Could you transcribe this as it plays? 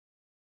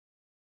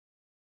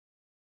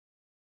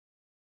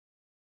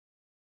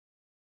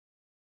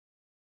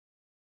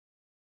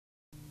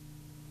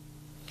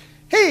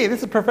Hey,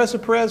 this is Professor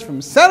Perez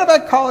from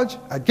Saddleback College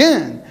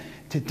again.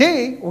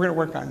 Today, we're going to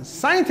work on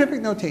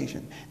scientific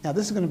notation. Now,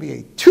 this is going to be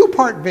a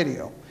two-part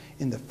video.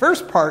 In the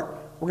first part,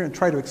 we're going to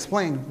try to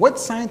explain what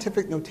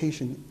scientific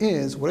notation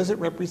is, what does it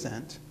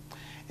represent,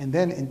 and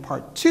then in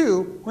part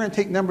two, we're going to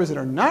take numbers that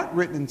are not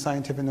written in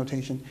scientific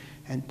notation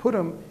and put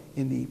them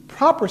in the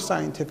proper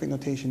scientific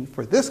notation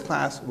for this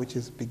class, which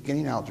is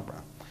beginning algebra.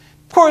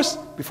 Of course,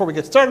 before we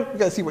get started, we've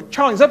got to see what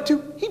Charlie's up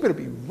to. He better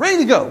be ready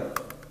to go.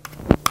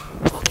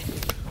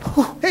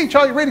 Hey,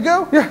 Charlie, ready to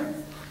go? Yeah.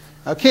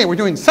 Okay, we're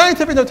doing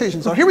scientific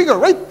notation, so here we go,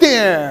 right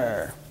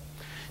there.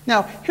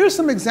 Now, here's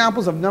some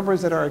examples of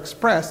numbers that are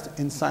expressed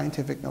in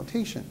scientific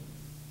notation.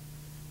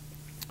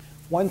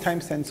 1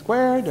 times 10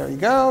 squared, there you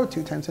go,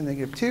 2 times 10 to the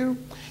negative 2.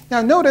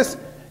 Now, notice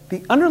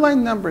the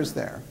underlined numbers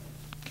there,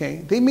 okay,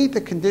 they meet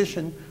the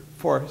condition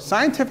for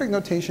scientific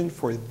notation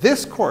for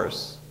this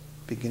course,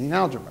 beginning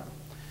algebra.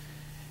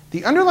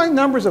 The underlined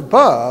numbers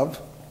above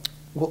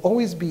will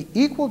always be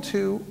equal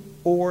to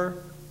or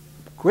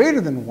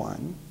greater than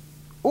 1,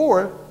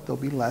 or they'll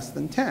be less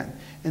than 10.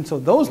 And so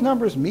those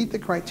numbers meet the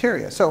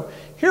criteria. So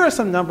here are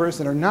some numbers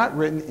that are not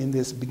written in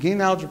this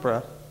beginning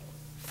algebra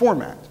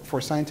format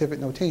for scientific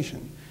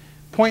notation.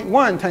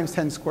 0.1 times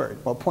 10 squared.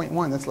 Well,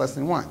 0.1, that's less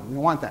than 1. We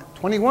don't want that.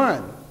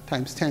 21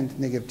 times 10 to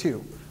the negative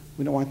 2.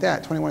 We don't want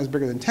that. 21 is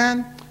bigger than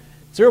 10.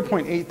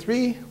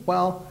 0.83,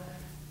 well,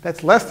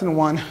 that's less than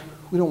 1.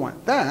 We don't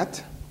want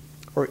that.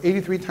 Or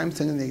 83 times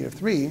 10 to the negative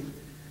 3.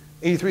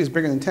 83 is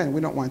bigger than 10. We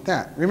don't want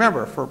that.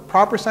 Remember, for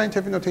proper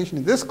scientific notation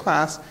in this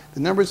class, the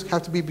numbers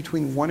have to be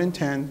between 1 and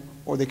 10,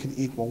 or they can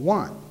equal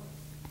 1.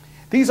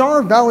 These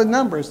are valid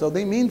numbers, though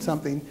they mean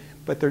something,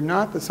 but they're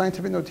not the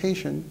scientific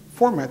notation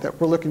format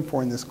that we're looking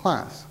for in this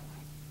class.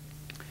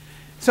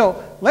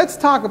 So let's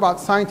talk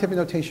about scientific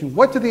notation.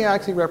 What do they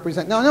actually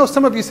represent? Now, I know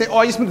some of you say, oh,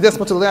 I just move the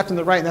decimal to the left and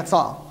the right, and that's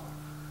all.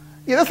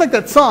 Yeah, that's like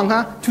that song,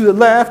 huh? To the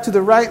left, to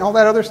the right, and all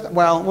that other stuff.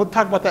 Well, we'll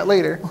talk about that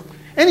later.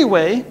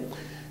 Anyway,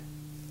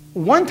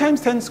 1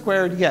 times 10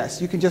 squared,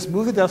 yes, you can just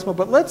move the decimal,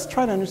 but let's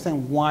try to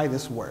understand why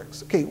this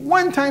works. Okay,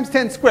 1 times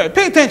 10 squared.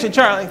 Pay attention,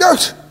 Charlie.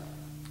 Yes.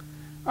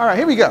 All right,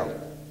 here we go.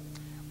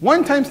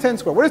 1 times 10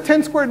 squared. What does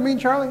 10 squared mean,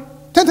 Charlie?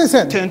 10 times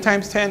 10. 10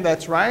 times 10,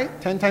 that's right.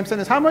 10 times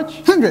 10 is how much?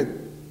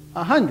 100.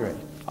 100,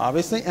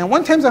 obviously. And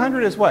 1 times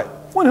 100 is what?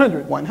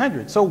 100.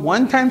 100. So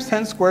 1 times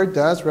 10 squared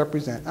does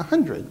represent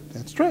 100.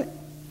 That's right.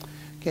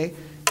 Okay,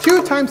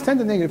 2 times 10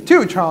 to the negative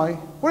 2, Charlie.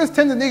 What does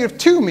 10 to the negative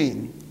 2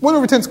 mean? 1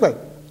 over 10 squared.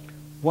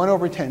 1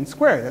 over 10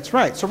 squared, that's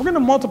right. So we're going to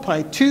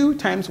multiply 2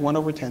 times 1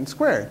 over 10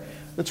 squared.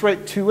 Let's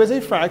write 2 as a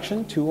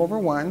fraction, 2 over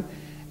 1,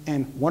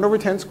 and 1 over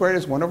 10 squared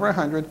is 1 over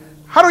 100.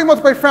 How do we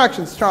multiply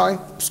fractions, Charlie?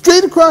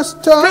 Straight across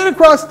top. Straight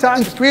across top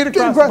and straight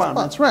across the bottom.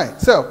 That's right.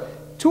 So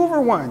 2 over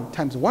 1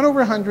 times 1 over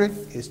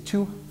 100 is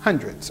 2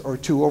 hundredths, or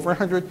 2 over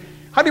 100.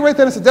 How do you write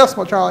that as a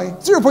decimal, Charlie?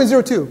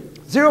 0.02.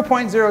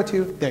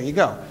 0.02, there you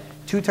go.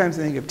 2 times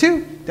the negative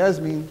 2 does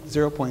mean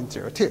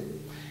 0.02.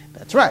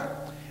 That's right.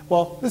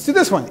 Well, let's do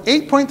this one.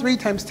 8.3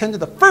 times 10 to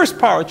the first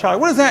power,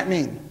 Charlie. What does that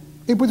mean?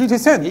 8.3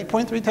 times 10.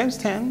 8.3 times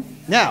 10.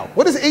 Now,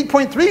 what does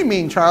 8.3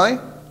 mean, Charlie?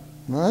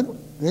 What?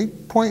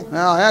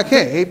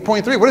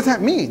 8.3. What does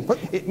that mean? What?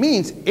 It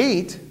means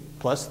 8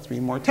 plus 3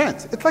 more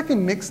tenths. It's like a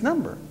mixed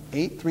number.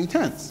 8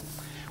 3/10.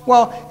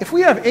 Well, if we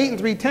have 8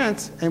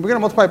 3/10 and we're going to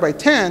multiply by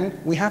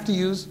 10, we have to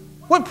use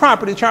what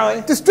property,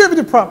 Charlie?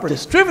 Distributive property.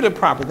 Distributive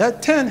property.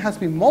 That 10 has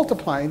to be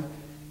multiplied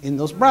in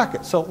those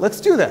brackets. So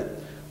let's do that.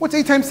 What's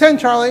 8 times 10,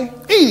 Charlie?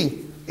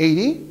 80.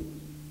 80.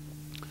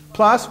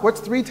 Plus, what's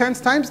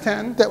 3/10 times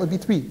 10? That would be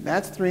 3.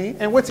 That's 3.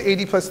 And what's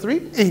 80 plus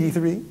 3?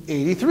 83.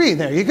 83.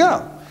 There you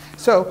go.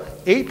 So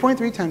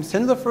 8.3 times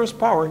 10 to the first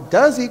power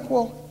does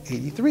equal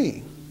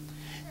 83.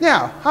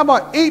 Now, how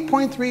about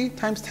 8.3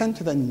 times 10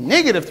 to the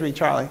negative 3,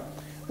 Charlie?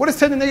 What does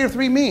 10 to the negative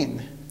 3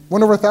 mean?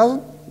 1 over 1,000?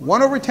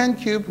 1 over 10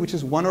 cubed, which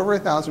is 1 over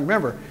 1,000.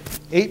 Remember,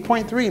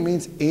 8.3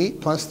 means 8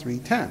 plus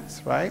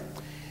 3/10, right?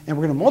 And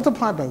we're going to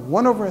multiply by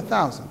 1 over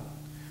 1,000.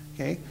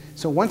 Okay,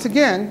 so once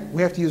again,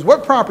 we have to use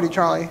what property,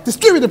 Charlie?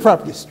 Distributive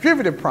property.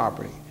 Distributive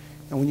property.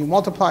 And when you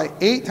multiply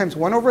 8 times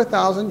 1 over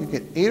 1,000, you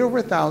get 8 over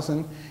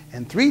 1,000,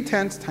 and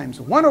 3/10 times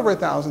 1 over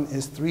 1,000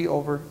 is 3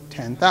 over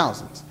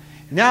 10,000.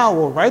 Now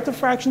we'll write the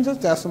fractions as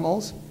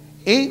decimals.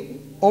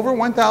 8 over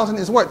 1,000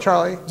 is what,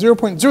 Charlie?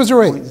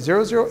 0.008.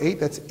 0.008,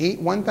 that's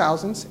 8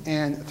 1,000ths.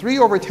 And 3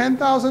 over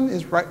 10,000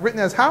 is written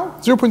as how?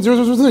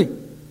 0.0003.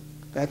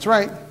 That's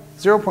right.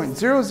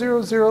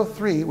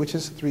 0.0003, which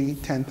is 3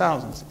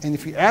 10,000ths. And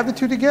if you add the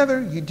two together,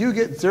 you do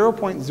get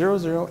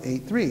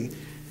 0.0083.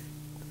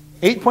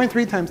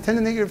 8.3 times 10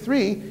 to the negative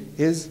 3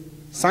 is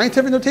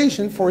scientific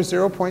notation for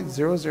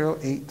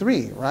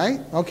 0.0083,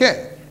 right?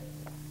 Okay.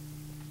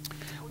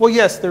 Well,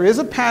 yes, there is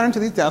a pattern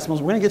to these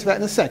decimals. We're going to get to that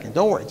in a second.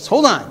 Don't worry. Just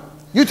hold on.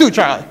 You too,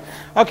 Charlie.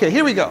 Okay,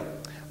 here we go.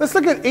 Let's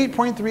look at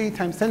 8.3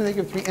 times 10 to the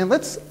negative 3, and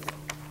let's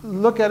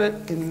look at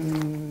it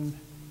in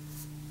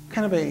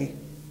kind of a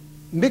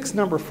mixed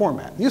number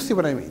format. You'll see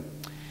what I mean.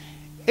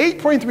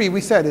 8.3, we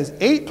said, is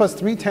 8 plus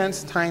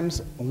 3/10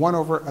 times 1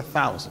 over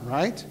 1,000,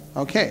 right?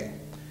 Okay.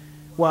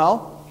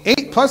 Well,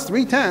 8 plus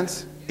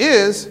 3/10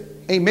 is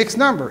a mixed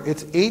number.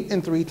 It's 8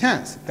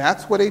 3/10.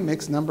 That's what a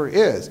mixed number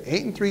is.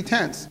 8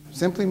 3/10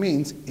 simply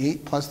means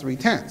 8 plus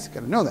 3/10.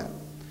 Got to know that.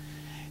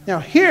 Now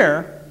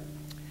here,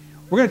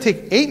 we're going to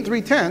take 8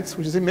 3/10,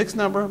 which is a mixed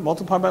number,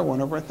 multiplied by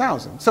 1 over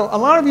 1,000. So a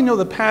lot of you know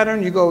the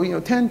pattern. You go,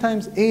 10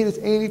 times 8 is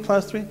 80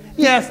 plus 3.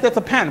 Yes, that's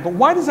a pattern. But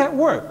why does that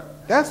work?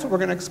 That's what we're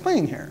going to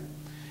explain here.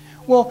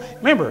 Well,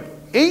 remember,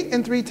 8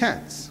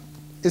 3/10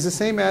 is the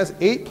same as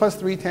 8 plus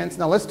 3/10.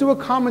 Now let's do a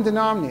common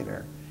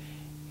denominator.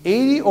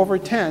 80 over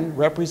 10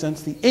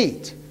 represents the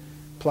 8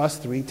 plus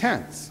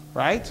 3/10,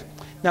 right?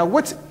 Now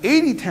what's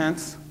 80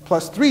 tenths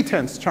plus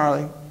 3/10,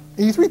 Charlie?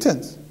 83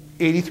 tenths.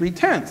 83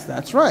 tenths,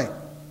 that's right.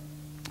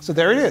 So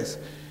there it is.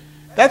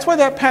 That's why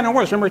that pattern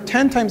works. Remember,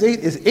 10 times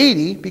 8 is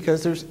 80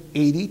 because there's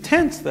 80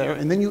 tenths there,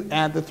 and then you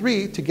add the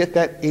 3 to get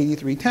that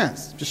 83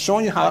 tenths. Just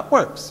showing you how it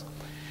works.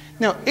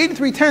 Now,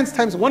 83 tenths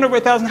times 1 over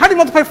 1,000. How do you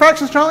multiply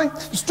fractions, Charlie?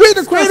 Straight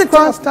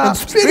across the top.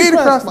 Straight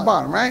across the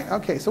bottom, right?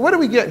 Okay, so what do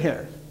we get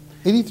here?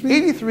 83?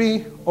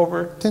 83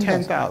 over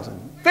 10,000.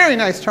 Very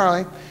nice,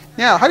 Charlie.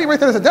 Now, how do you write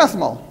that as a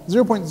decimal?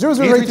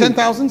 0.0083.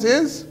 10,000s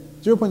is?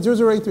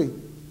 0.0083.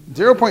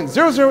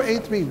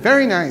 0.0083.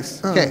 Very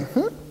nice. Okay.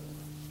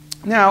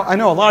 Now, I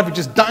know a lot of you are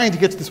just dying to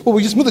get to this. Oh,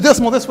 we just move the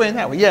decimal this way and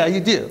that way. Yeah,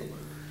 you do.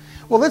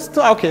 Well, let's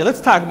talk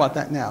about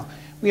that now.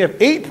 We have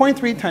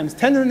 8.3 times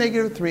 10 to the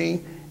negative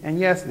 3. And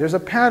yes, there's a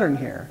pattern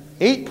here.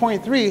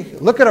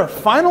 8.3, look at our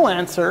final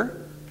answer.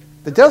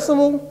 The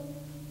decimal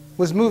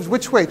was moved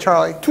which way,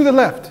 Charlie? To the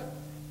left.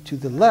 To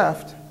the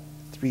left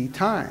 3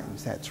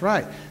 times. That's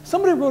right.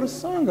 Somebody wrote a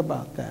song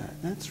about that.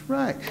 That's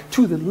right.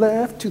 To the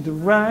left, to the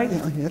right.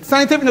 That's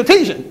scientific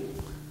notation.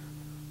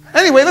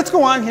 Anyway, let's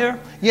go on here.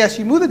 Yes,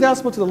 you move the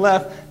decimal to the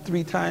left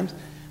 3 times.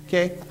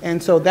 Okay,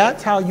 and so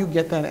that's how you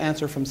get that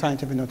answer from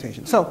scientific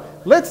notation. So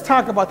let's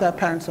talk about that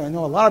pattern. So I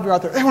know a lot of you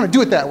out there, they want to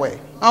do it that way.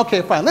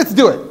 Okay, fine, let's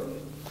do it.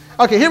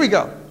 Okay, here we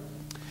go.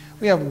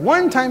 We have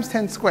 1 times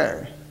 10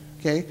 squared.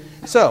 Okay,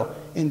 so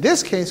in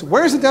this case,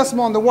 where's the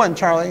decimal on the 1,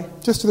 Charlie?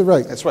 Just to the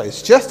right. That's right,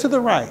 it's just to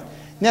the right.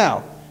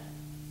 Now,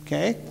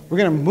 okay, we're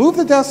going to move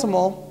the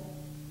decimal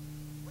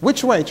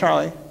which way,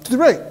 Charlie? To the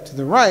right. To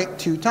the right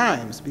 2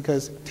 times,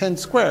 because 10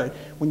 squared,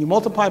 when you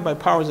multiply by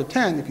powers of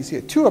 10, if you see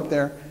a 2 up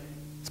there,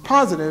 it's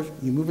positive,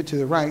 you move it to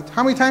the right.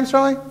 How many times,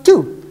 Charlie?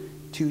 2.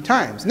 2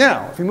 times.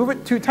 Now, if we move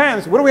it 2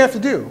 times, what do we have to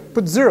do?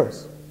 Put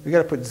zeros. We got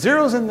to put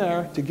zeros in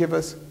there to give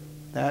us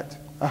that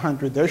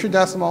 100. There's your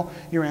decimal.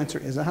 Your answer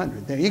is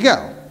 100. There you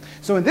go.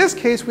 So in this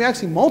case, we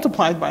actually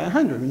multiplied by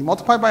 100. When you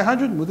multiply by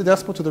 100, move the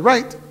decimal to the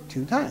right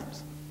 2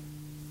 times.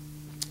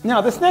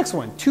 Now, this next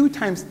one, 2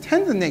 times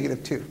 10 to the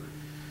negative 2.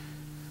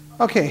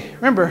 Okay,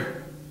 remember,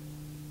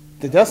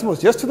 the decimal is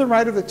just to the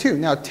right of the 2.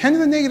 Now, 10 to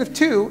the negative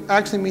 2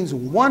 actually means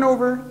 1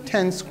 over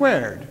 10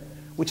 squared,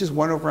 which is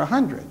 1 over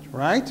 100,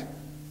 right?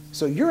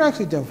 So you're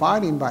actually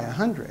dividing by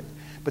 100.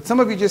 But some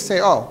of you just say,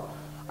 oh,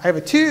 I have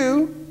a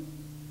 2,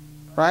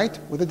 right,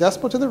 with a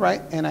decimal to the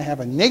right, and I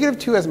have a negative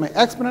 2 as my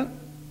exponent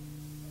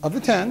of the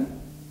 10.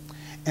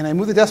 And I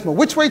move the decimal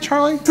which way,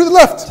 Charlie? To the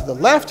left. To the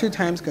left 2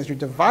 times because you're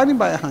dividing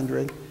by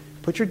 100.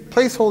 Put your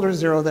placeholder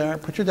 0 there,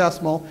 put your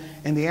decimal,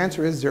 and the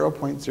answer is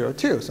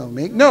 0.02. So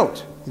make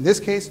note. In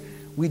this case,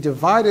 we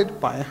divided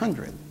by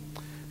 100.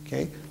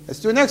 Okay, let's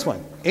do the next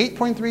one.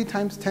 8.3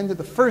 times 10 to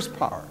the first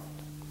power.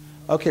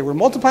 Okay, we're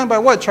multiplying by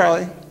what,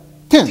 Charlie?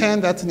 10.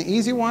 10, that's an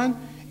easy one.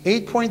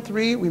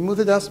 8.3, we move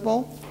the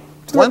decimal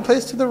 1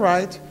 place to the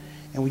right,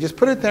 and we just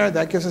put it there.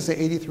 That gives us the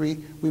 83.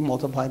 We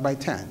multiply by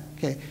 10.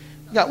 Okay,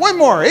 we got one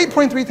more.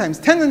 8.3 times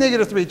 10 to the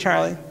negative 3,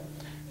 Charlie.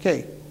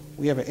 Okay,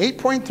 we have an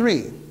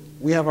 8.3.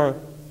 We have our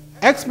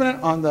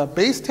exponent on the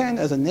base 10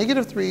 as a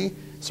negative 3,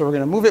 so we're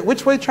going to move it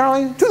which way,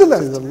 Charlie? To the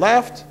left. To the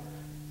left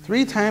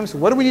 3 times.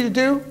 What do we need to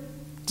do?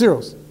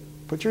 Zeros.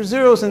 Put your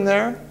zeros in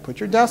there, put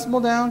your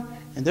decimal down,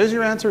 and there's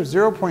your answer,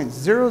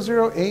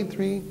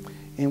 0.0083,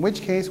 in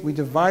which case we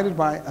divided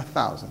by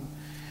 1,000.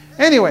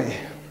 Anyway,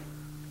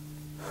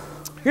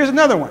 here's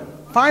another one.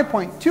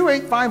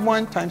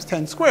 5.2851 times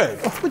 10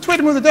 squared. Which way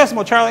to move the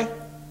decimal, Charlie?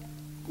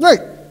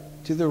 Right.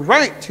 To the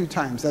right 2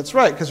 times. That's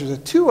right, because there's a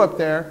 2 up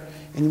there.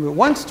 And you move it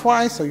once,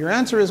 twice, so your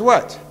answer is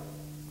what?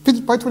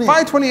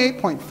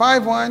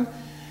 528.51.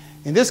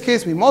 In this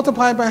case, we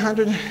multiply by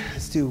 100.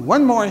 Let's do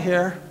one more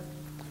here.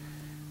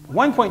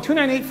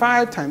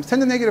 1.2985 times 10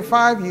 to the negative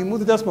 5. You move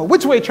the decimal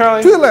which way,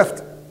 Charlie? To the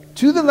left.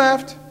 To the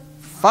left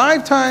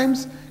 5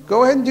 times.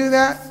 Go ahead and do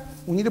that.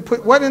 We need to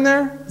put what in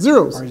there?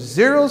 Zeros. Our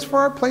zeros for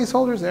our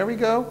placeholders. There we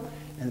go.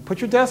 And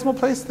put your decimal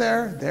place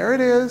there. There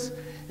it is.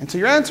 And so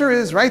your answer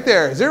is right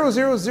there,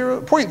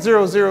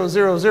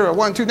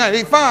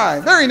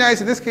 0.000012985. Very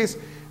nice. In this case,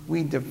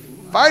 we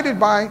divided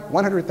by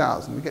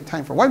 100,000. We get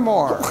time for one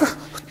more.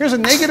 Here's a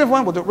negative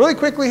one. We'll do it really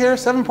quickly here.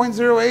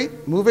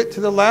 7.08. Move it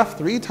to the left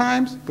 3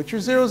 times. Put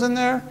your zeros in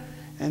there.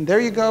 And there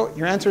you go.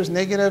 Your answer is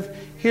negative.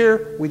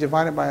 Here, we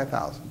divided by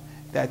 1,000.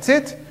 That's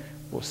it.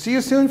 We'll see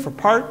you soon for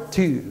part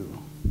 2.